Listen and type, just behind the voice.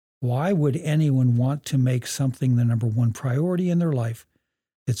Why would anyone want to make something the number one priority in their life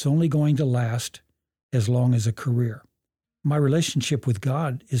that's only going to last as long as a career? My relationship with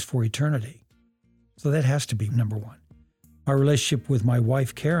God is for eternity. So that has to be number one. My relationship with my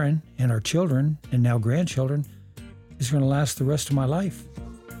wife, Karen, and our children, and now grandchildren, is going to last the rest of my life.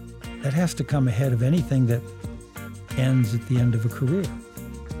 That has to come ahead of anything that ends at the end of a career.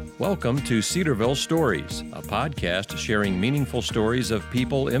 Welcome to Cedarville Stories, a podcast sharing meaningful stories of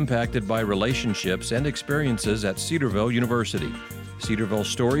people impacted by relationships and experiences at Cedarville University. Cedarville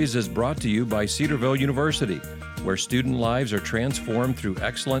Stories is brought to you by Cedarville University, where student lives are transformed through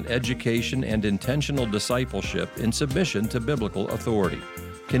excellent education and intentional discipleship in submission to biblical authority.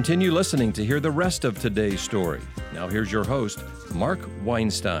 Continue listening to hear the rest of today's story. Now here's your host, Mark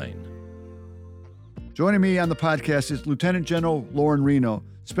Weinstein. Joining me on the podcast is Lieutenant General Lauren Reno,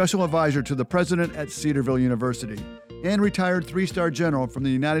 Special Advisor to the President at Cedarville University, and retired 3-star General from the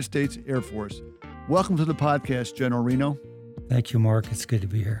United States Air Force. Welcome to the podcast, General Reno. Thank you, Mark. It's good to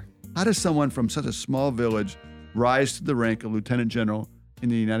be here. How does someone from such a small village rise to the rank of Lieutenant General in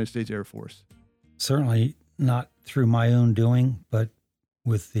the United States Air Force? Certainly not through my own doing, but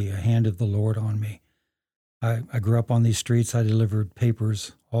with the hand of the Lord on me. I grew up on these streets. I delivered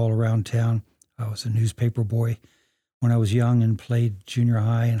papers all around town. I was a newspaper boy when I was young and played junior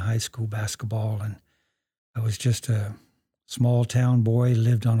high and high school basketball. And I was just a small town boy,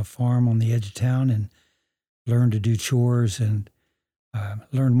 lived on a farm on the edge of town and learned to do chores and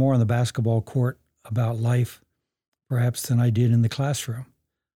learned more on the basketball court about life perhaps than I did in the classroom,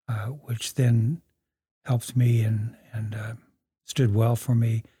 which then helped me and stood well for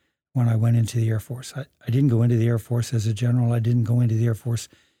me when I went into the Air Force. I didn't go into the Air Force as a general. I didn't go into the Air Force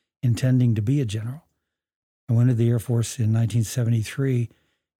intending to be a general. I went to the Air Force in 1973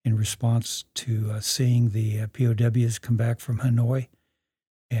 in response to seeing the POWs come back from Hanoi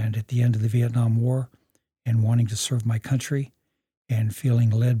and at the end of the Vietnam War and wanting to serve my country and feeling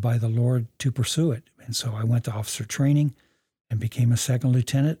led by the Lord to pursue it. And so I went to officer training and became a second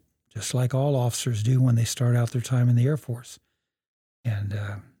lieutenant, just like all officers do when they start out their time in the Air Force. And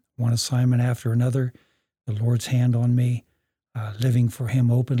one assignment after another, the Lord's hand on me, living for Him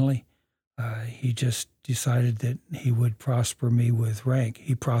openly. He just decided that He would prosper me with rank.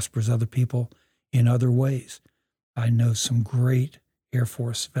 He prospers other people in other ways. I know some great Air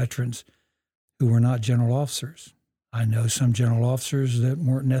Force veterans who were not general officers. I know some general officers that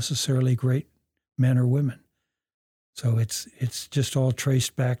weren't necessarily great men or women. So it's just all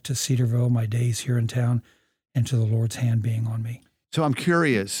traced back to Cedarville, my days here in town, and to the Lord's hand being on me. So I'm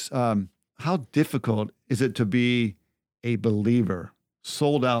curious, how difficult is it to be a believer,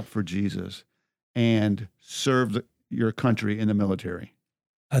 sold out for Jesus, and serve your country in the military?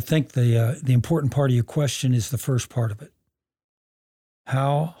 I think the important part of your question is the first part of it.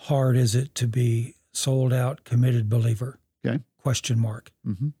 How hard is it to be sold out, committed believer? Okay. Question mark.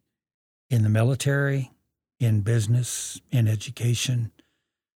 Mm-hmm. In the military, in business, in education,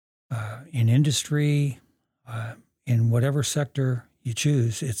 in industry, in whatever sector you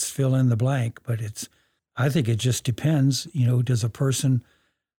choose, it's fill in the blank, but I think it just depends. Does a person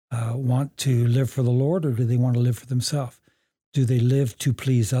want to live for the Lord, or do they want to live for themselves? Do they live to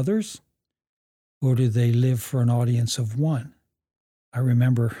please others, or do they live for an audience of one? I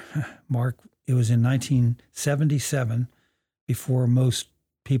remember, Mark, it was in 1977, before most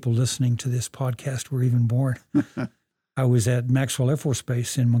people listening to this podcast were even born. I was at Maxwell Air Force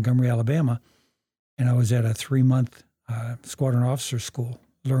Base in Montgomery, Alabama, and I was at a 3-month squadron officer school,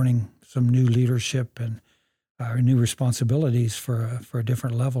 learning some new leadership and new responsibilities for a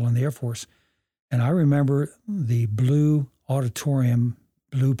different level in the Air Force. And I remember the blue auditorium,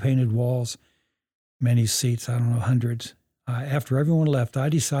 blue painted walls, many seats, I don't know, hundreds. After everyone left, I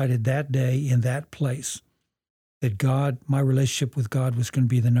decided that day in that place that my relationship with God was going to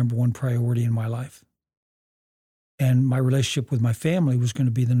be the number one priority in my life. And my relationship with my family was going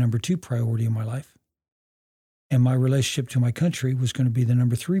to be the number 2 priority in my life. And my relationship to my country was going to be the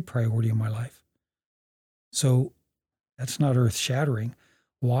number 3 priority in my life. So that's not earth-shattering.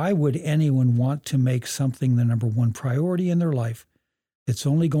 Why would anyone want to make something the number 1 priority in their life that's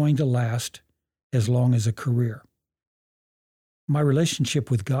only going to last as long as a career? My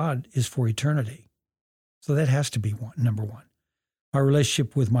relationship with God is for eternity. So that has to be number 1. My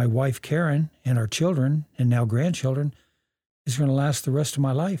relationship with my wife, Karen, and our children, and now grandchildren, is going to last the rest of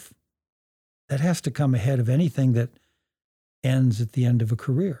my life. That has to come ahead of anything that ends at the end of a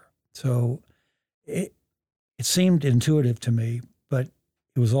career. So it seemed intuitive to me, but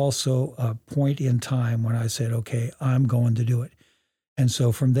it was also a point in time when I said, okay, I'm going to do it. And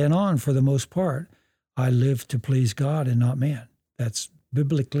so from then on, for the most part, I lived to please God and not man. That's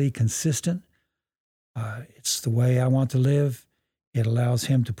biblically consistent. It's the way I want to live. It allows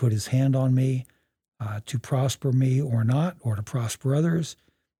him to put his hand on me, to prosper me or not, or to prosper others,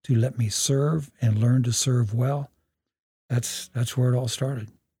 to let me serve and learn to serve well. That's where it all started.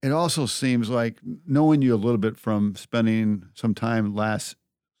 It also seems like, knowing you a little bit from spending some time last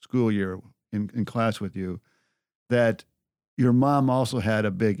school year in class with you, that your mom also had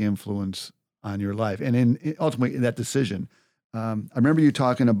a big influence on your life and ultimately in that decision. I remember you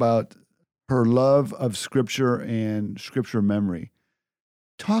talking about her love of Scripture and Scripture memory.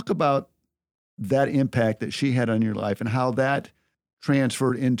 Talk about that impact that she had on your life and how that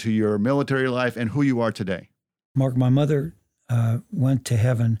transferred into your military life and who you are today. Mark, my mother went to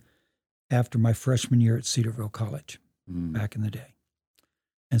heaven after my freshman year at Cedarville College back in the day.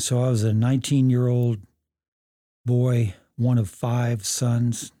 And so I was a 19-year-old boy, one of 5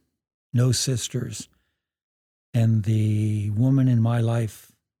 sons, no sisters, and the woman in my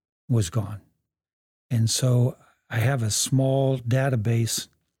life was gone. And so I have a small database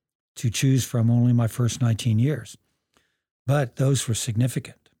to choose from, only my first 19 years. But those were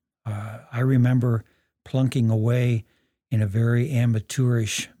significant. I remember plunking away in a very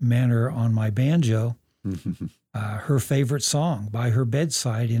amateurish manner on my banjo her favorite song by her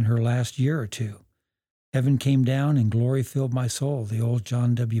bedside in her last year or two. Heaven Came Down and Glory Filled My Soul, the old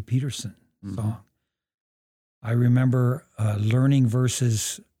John W. Peterson song. I remember learning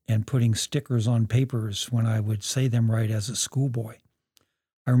verses and putting stickers on papers when I would say them right as a schoolboy.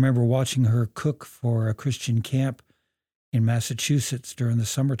 I remember watching her cook for a Christian camp in Massachusetts during the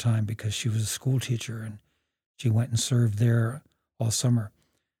summertime because she was a school teacher and she went and served there all summer.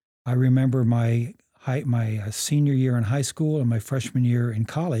 I remember my senior year in high school and my freshman year in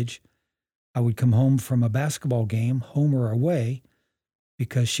college, I would come home from a basketball game, home or away,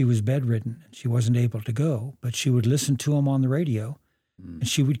 because she was bedridden and she wasn't able to go, but she would listen to him on the radio and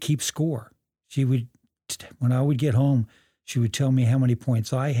she would keep score. When I would get home, she would tell me how many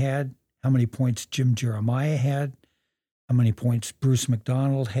points I had, how many points Jim Jeremiah had, how many points Bruce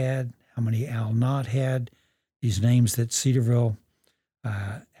McDonald had, how many Al Knott had, these names that Cedarville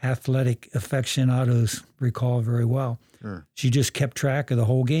athletic aficionados recall very well. Sure. She just kept track of the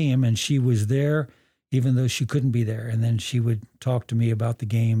whole game, and she was there even though she couldn't be there. And then she would talk to me about the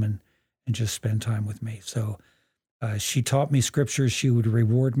game and just spend time with me. So she taught me Scripture. She would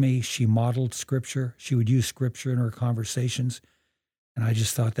reward me. She modeled Scripture. She would use Scripture in her conversations. And I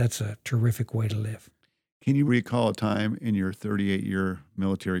just thought that's a terrific way to live. Can you recall a time in your 38-year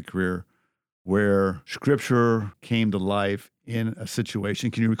military career where Scripture came to life in a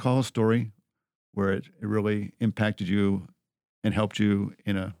situation? Can you recall a story where it really impacted you and helped you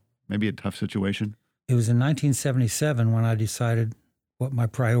in maybe a tough situation? It was in 1977 when I decided what my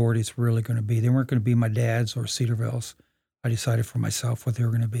priorities were really going to be. They weren't going to be my dad's or Cedarville's. I decided for myself what they were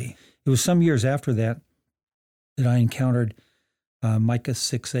going to be. It was some years after that I encountered Micah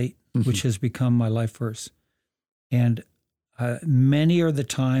 6:8, which has become my life verse. And many are the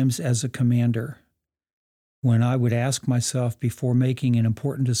times as a commander when I would ask myself before making an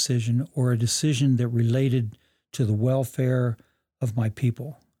important decision or a decision that related to the welfare of my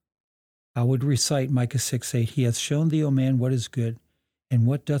people, I would recite Micah 6:8, He hath shown thee, O man, what is good, and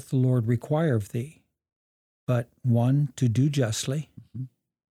what doth the Lord require of thee? But 1, to do justly,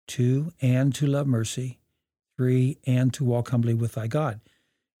 2, and to love mercy, 3, and to walk humbly with thy God.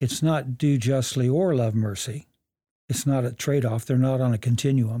 It's not do justly or love mercy. It's not a trade-off. They're not on a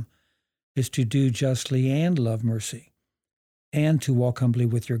continuum. It's to do justly and love mercy and to walk humbly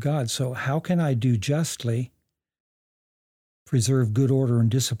with your God. So how can I do justly, preserve good order and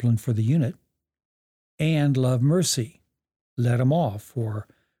discipline for the unit, and love mercy, let them off or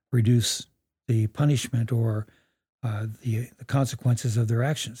reduce the punishment or the consequences of their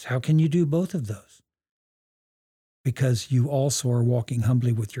actions? How can you do both of those? Because you also are walking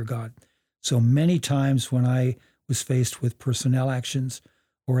humbly with your God. So many times when I was faced with personnel actions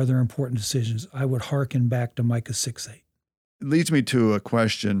or other important decisions, I would hearken back to Micah 6:8. It leads me to a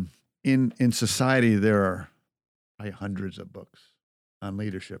question. In society, there are probably hundreds of books on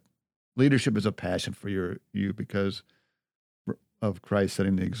leadership. Leadership is a passion for you because of Christ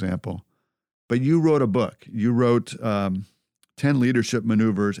setting the example. But you wrote a book. You wrote 10 Leadership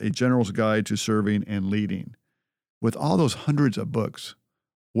Maneuvers, A General's Guide to Serving and Leading. With all those hundreds of books,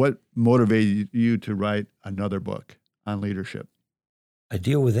 what motivated you to write another book on leadership? I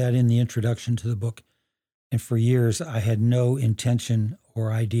deal with that in the introduction to the book. And for years, I had no intention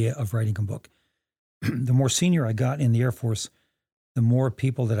or idea of writing a book. The more senior I got in the Air Force, the more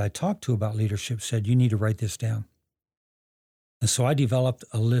people that I talked to about leadership said, you need to write this down. And so I developed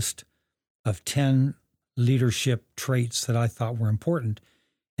a list of 10 leadership traits that I thought were important.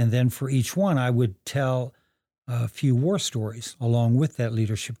 And then for each one, I would tell a few war stories along with that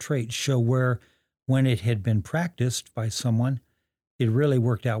leadership trait, show where, when it had been practiced by someone, it really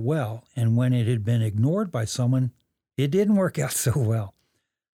worked out well. And when it had been ignored by someone, it didn't work out so well.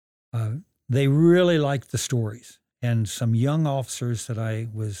 They really liked the stories. And some young officers that I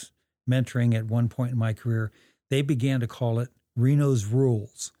was mentoring at one point in my career, they began to call it Reno's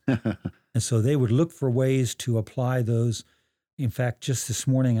Rules. And so they would look for ways to apply those. In fact, just this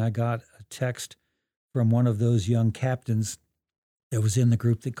morning, I got a text from one of those young captains that was in the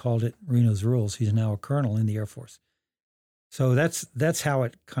group that called it Reno's Rules. He's now a colonel in the Air Force. So that's how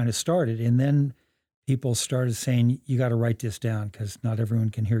it kind of started. And then people started saying, you got to write this down because not everyone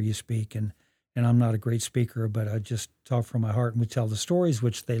can hear you speak. And I'm not a great speaker, but I just talk from my heart and would tell the stories,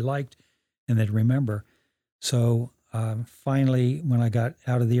 which they liked and they'd remember. So finally, when I got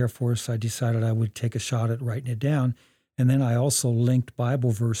out of the Air Force, I decided I would take a shot at writing it down. And then I also linked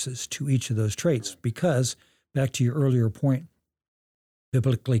Bible verses to each of those traits because, back to your earlier point,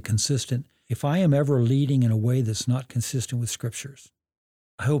 biblically consistent. If I am ever leading in a way that's not consistent with Scriptures,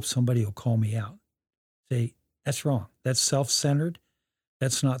 I hope somebody will call me out. Say, that's wrong. That's self-centered.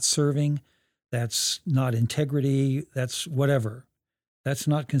 That's not serving. That's not integrity. That's whatever. That's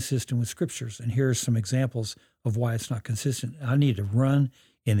not consistent with Scriptures. And here are some examples of why it's not consistent. I need to run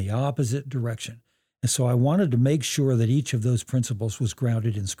in the opposite direction. And so I wanted to make sure that each of those principles was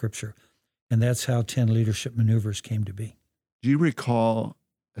grounded in Scripture. And that's how 10 leadership maneuvers came to be. Do you recall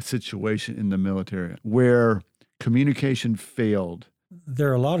a situation in the military where communication failed?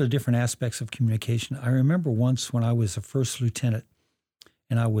 There are a lot of different aspects of communication. I remember once when I was a first lieutenant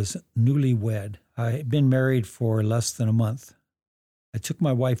and I was newlywed. I had been married for less than a month. I took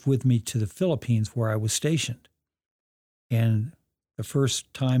my wife with me to the Philippines where I was stationed. And the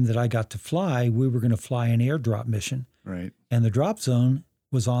first time that I got to fly, we were going to fly an airdrop mission. Right. And the drop zone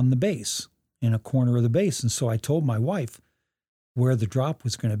was on the base, in a corner of the base. And so I told my wife where the drop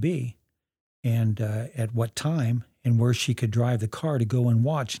was going to be and at what time and where she could drive the car to go and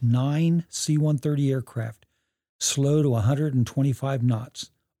watch 9 C-130 aircraft slow to 125 knots,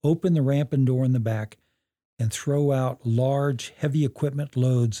 open the ramp and door in the back, and throw out large, heavy equipment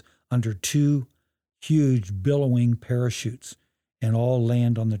loads under 2 huge billowing parachutes and all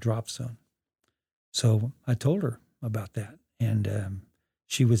land on the drop zone. So I told her about that, and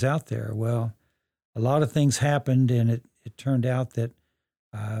she was out there. Well, a lot of things happened, and it turned out that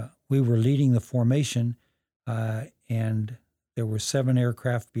we were leading the formation, and there were 7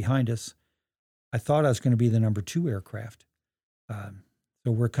 aircraft behind us. I thought I was going to be the number 2 aircraft.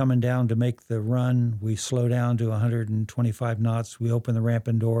 So we're coming down to make the run. We slow down to 125 knots. We open the ramp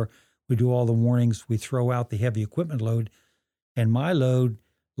and door. We do all the warnings. We throw out the heavy equipment load. And my load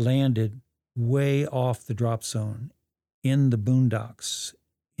landed way off the drop zone in the boondocks,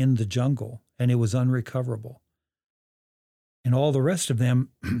 in the jungle, and it was unrecoverable. And all the rest of them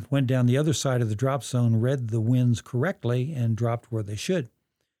went down the other side of the drop zone, read the winds correctly, and dropped where they should.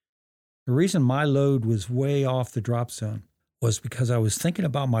 The reason my load was way off the drop zone was because I was thinking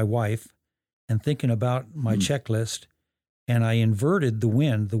about my wife and thinking about my checklist, and I inverted the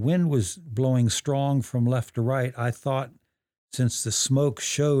wind. The wind was blowing strong from left to right. I thought, since the smoke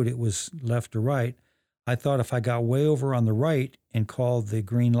showed it was left to right, I thought if I got way over on the right and called the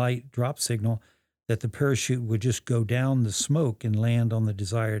green light drop signal, that the parachute would just go down the smoke and land on the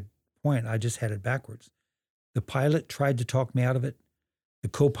desired point. I just had it backwards. The pilot tried to talk me out of it. The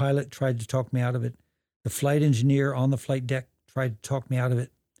co-pilot tried to talk me out of it. The flight engineer on the flight deck tried to talk me out of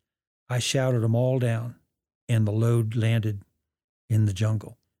it. I shouted them all down, and the load landed in the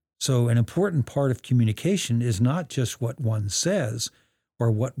jungle. So an important part of communication is not just what one says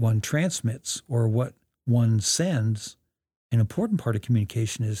or what one transmits or what one sends. An important part of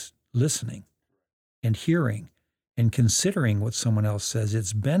communication is listening and hearing and considering what someone else says.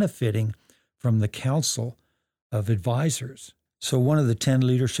 It's benefiting from the counsel of advisors. So one of the 10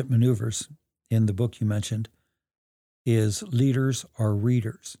 leadership maneuvers in the book you mentioned is leaders are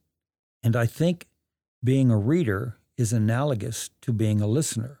readers. And I think being a reader is analogous to being a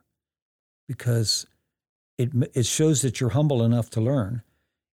listener because it shows that you're humble enough to learn.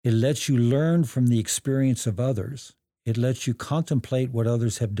 It lets you learn from the experience of others. It lets you contemplate what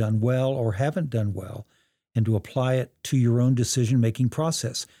others have done well or haven't done well and to apply it to your own decision-making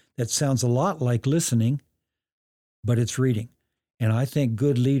process. That sounds a lot like listening, but it's reading. And I think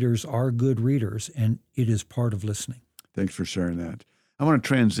good leaders are good readers, and it is part of listening. Thanks for sharing that. I want to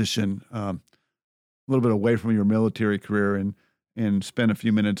transition a little bit away from your military career and spend a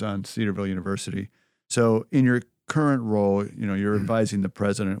few minutes on Cedarville University. So in your current role, you're advising the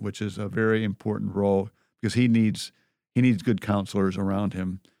president, which is a very important role because he needs good counselors around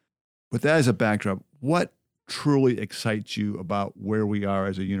him. With that as a backdrop, what truly excites you about where we are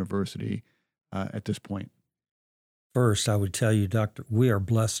as a university at this point? First, I would tell you, we are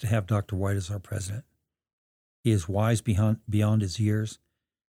blessed to have Dr. White as our president. He is wise beyond his years.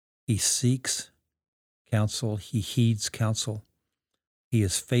 He seeks counsel. He heeds counsel. He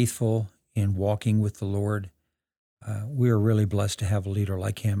is faithful in walking with the Lord. We are really blessed to have a leader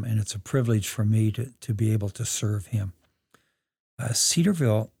like him, and it's a privilege for me to be able to serve him.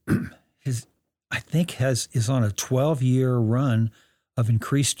 Cedarville is on a 12-year run of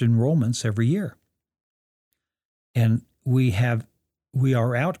increased enrollments every year. And we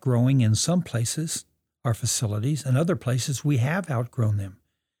are outgrowing in some places our facilities, and other places we have outgrown them.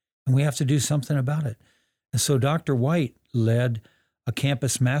 And we have to do something about it. And so Dr. White led a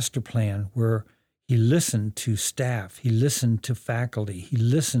campus master plan where he listened to staff, he listened to faculty, he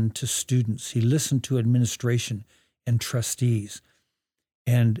listened to students, he listened to administration and trustees.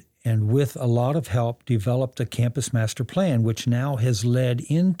 And with a lot of help, developed a campus master plan, which now has led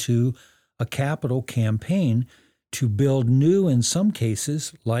into a capital campaign to build new, in some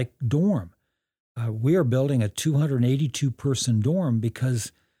cases, like dorm. We are building a 282-person dorm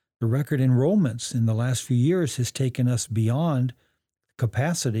because the record enrollments in the last few years has taken us beyond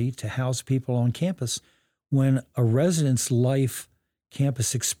capacity to house people on campus when a residence life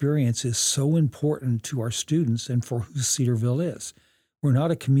campus experience is so important to our students and for who Cedarville is. We're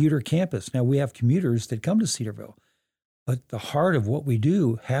not a commuter campus. Now, we have commuters that come to Cedarville, but the heart of what we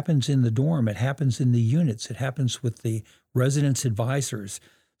do happens in the dorm. It happens in the units. It happens with the residence advisors,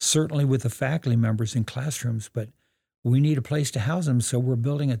 certainly with the faculty members in classrooms, but we need a place to house them, so we're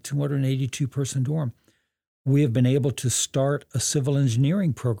building a 282-person dorm. We have been able to start a civil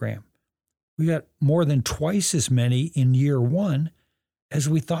engineering program. We got more than twice as many in year one as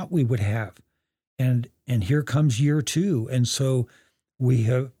we thought we would have. And here comes year two. And so we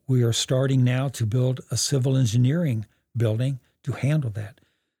are starting now to build a civil engineering building to handle that.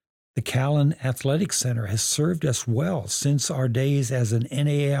 The Callan Athletic Center has served us well since our days as an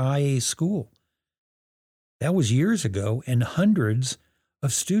NAIA school. That was years ago and hundreds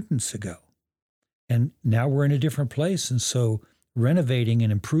of students ago. And now we're in a different place. And so renovating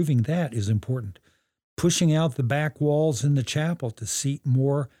and improving that is important. Pushing out the back walls in the chapel to seat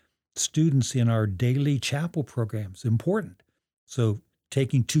more students in our daily chapel programs is important. So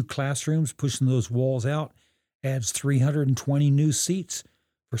taking 2 classrooms, pushing those walls out, adds 320 new seats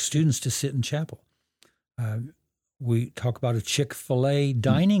for students to sit in chapel. We talk about a Chick-fil-A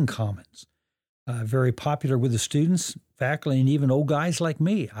dining commons, very popular with the students, faculty, and even old guys like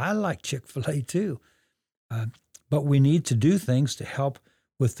me. I like Chick-fil-A too. But we need to do things to help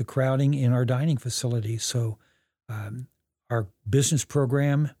with the crowding in our dining facilities. So our business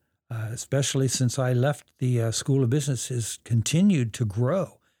program, especially since I left the School of Business, has continued to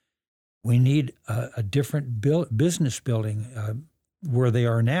grow. We need a different business building. Where they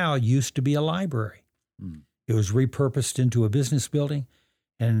are now used to be a library. It was repurposed into a business building,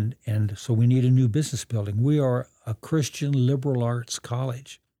 and so we need a new business building. We are a Christian liberal arts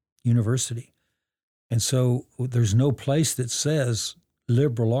college, university. And so there's no place that says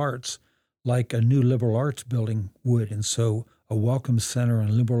liberal arts like a new liberal arts building would. And so a welcome center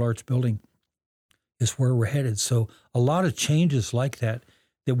and liberal arts building is where we're headed. So a lot of changes like that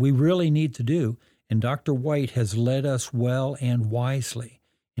we really need to do. And Dr. White has led us well and wisely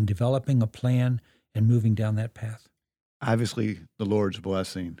in developing a plan and moving down that path. Obviously, the Lord's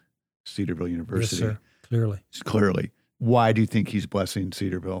blessing Cedarville University. Yes, sir. Clearly. Why do you think he's blessing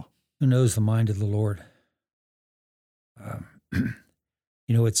Cedarville? Who knows the mind of the Lord?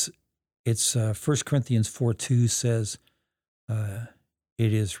 It's 1 Corinthians 4:2 says,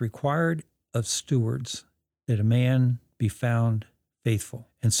 it is required of stewards that a man be found faithful.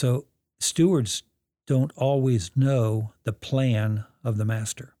 And so stewards don't always know the plan of the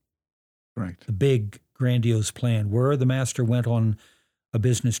master. Right. The big, grandiose plan, where the master went on a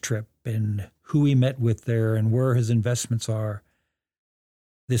business trip and who he met with there and where his investments are.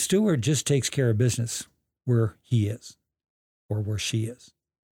 The steward just takes care of business where he is or where she is.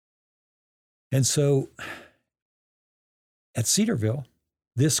 And so at Cedarville,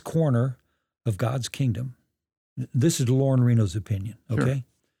 this corner of God's kingdom, this is Lauren Reno's opinion, okay? Sure.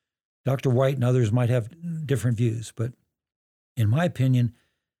 Dr. White and others might have different views, but in my opinion,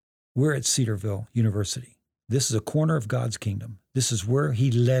 we're at Cedarville University. This is a corner of God's kingdom. This is where he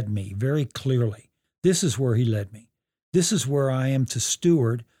led me very clearly. This is where he led me. This is where I am to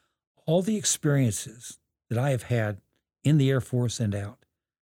steward all the experiences that I have had in the Air Force and out.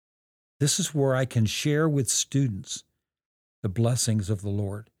 This is where I can share with students the blessings of the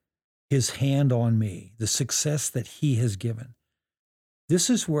Lord. his hand on me, the success that he has given. This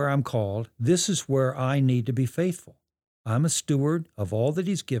is where I'm called. This is where I need to be faithful. I'm a steward of all that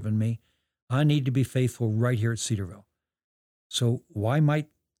he's given me. I need to be faithful right here at Cedarville. So why might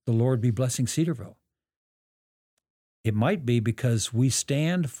the Lord be blessing Cedarville? It might be because we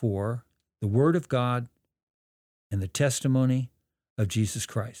stand for the Word of God and the testimony of Jesus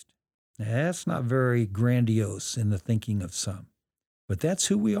Christ. Now, that's not very grandiose in the thinking of some, but that's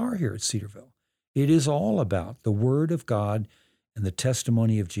who we are here at Cedarville. It is all about the Word of God and the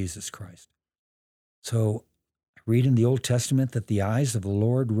testimony of Jesus Christ. So I read in the Old Testament that the eyes of the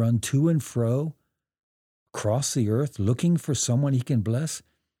Lord run to and fro across the earth looking for someone he can bless.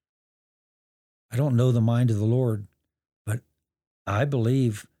 I don't know the mind of the Lord, but I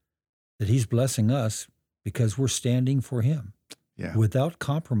believe that he's blessing us because we're standing for him without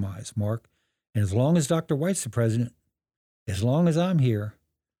compromise, Mark. And as long as Dr. White's the president, as long as I'm here,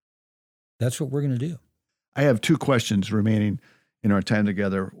 that's what we're going to do. I have two questions remaining in our time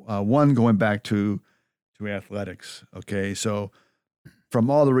together. One going back to athletics. Okay, so from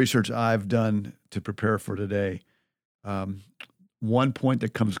all the research I've done to prepare for today, one point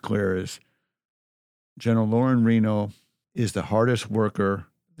that comes clear is General Lauren Reno is the hardest worker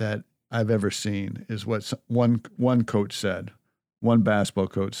that I've ever seen, is what one coach said, one basketball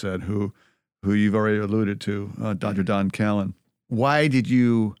coach said, who you've already alluded to, Dr. Don Callan. Why did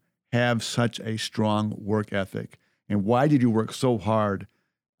you have such a strong work ethic? And why did you work so hard?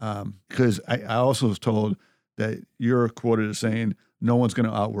 Because I also was told that you're quoted as saying, no one's going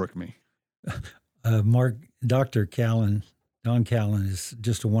to outwork me. Mark, Dr. Callan, Don Callan is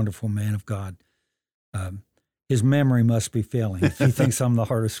just a wonderful man of God. His memory must be failing if he thinks I'm the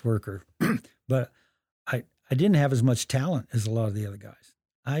hardest worker. But I didn't have as much talent as a lot of the other guys.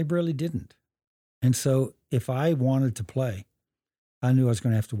 I really didn't. And so if I wanted to play, I knew I was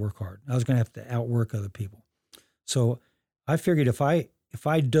going to have to work hard. I was going to have to outwork other people. So I figured if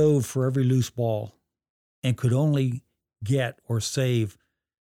I dove for every loose ball and could only get or save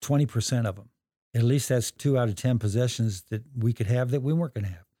 20% of them, at least that's 2 out of 10 possessions that we could have that we weren't going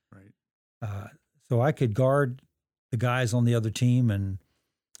to have. Right. So I could guard the guys on the other team, and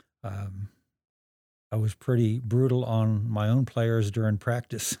I was pretty brutal on my own players during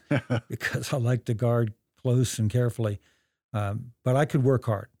practice because I like to guard close and carefully. But I could work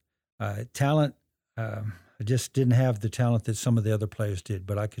hard. Talent, I just didn't have the talent that some of the other players did,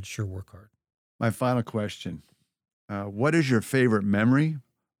 but I could sure work hard. My final question, what is your favorite memory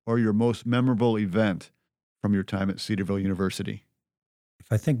or your most memorable event from your time at Cedarville University?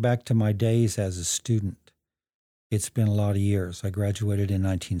 If I think back to my days as a student, it's been a lot of years. I graduated in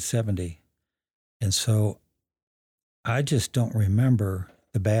 1970. And so I just don't remember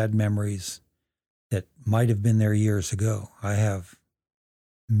the bad memories that might have been there years ago. I have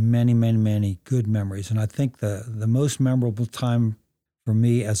many, many, many good memories. And I think the most memorable time for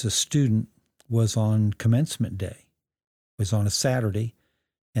me as a student was on commencement day. It was on a Saturday,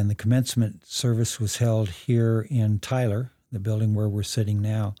 and the commencement service was held here in Tyler, the building where we're sitting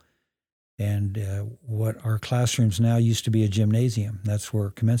now. And what our classrooms now used to be a gymnasium. That's where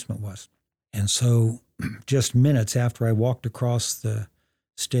commencement was. And so just minutes after I walked across the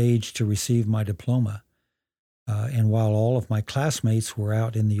stage to receive my diploma, and while all of my classmates were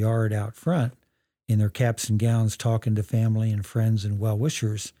out in the yard out front in their caps and gowns talking to family and friends and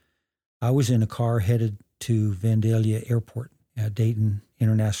well-wishers, I was in a car headed to Vandalia Airport, Dayton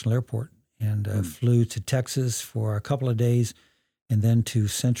International Airport, and flew to Texas for a couple of days and then to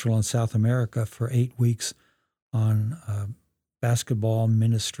Central and South America for 8 weeks on basketball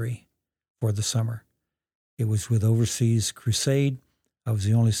ministry for the summer. It was with Overseas Crusade. I was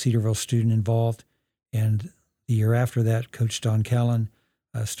the only Cedarville student involved. And the year after that, Coach Don Callan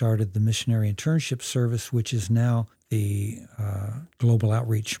started the Missionary Internship Service, which is now the Global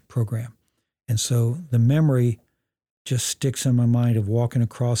Outreach Program. And so the memory just sticks in my mind of walking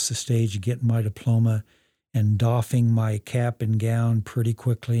across the stage and getting my diploma and doffing my cap and gown pretty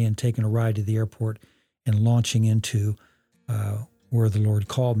quickly and taking a ride to the airport and launching into where the Lord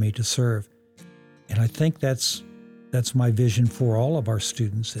called me to serve. And I think that's my vision for all of our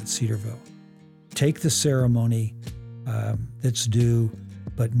students at Cedarville. Take the ceremony that's due,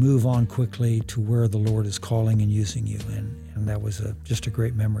 but move on quickly to where the Lord is calling and using you. And that was just a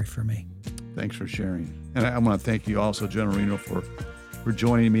great memory for me. Thanks for sharing. And I want to thank you also, General Reno, for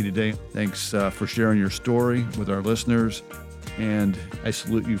joining me today. Thanks for sharing your story with our listeners. And I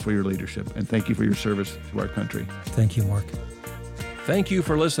salute you for your leadership. And thank you for your service to our country. Thank you, Mark. Thank you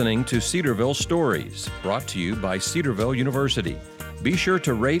for listening to Cedarville Stories, brought to you by Cedarville University. Be sure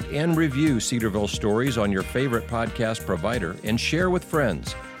to rate and review Cedarville Stories on your favorite podcast provider and share with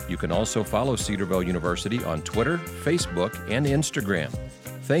friends. You can also follow Cedarville University on Twitter, Facebook, and Instagram.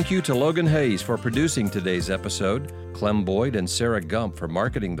 Thank you to Logan Hayes for producing today's episode, Clem Boyd and Sarah Gump for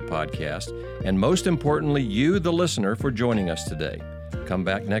marketing the podcast, and most importantly, you, the listener, for joining us today. Come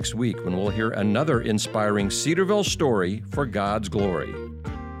back next week when we'll hear another inspiring Cedarville story for God's glory.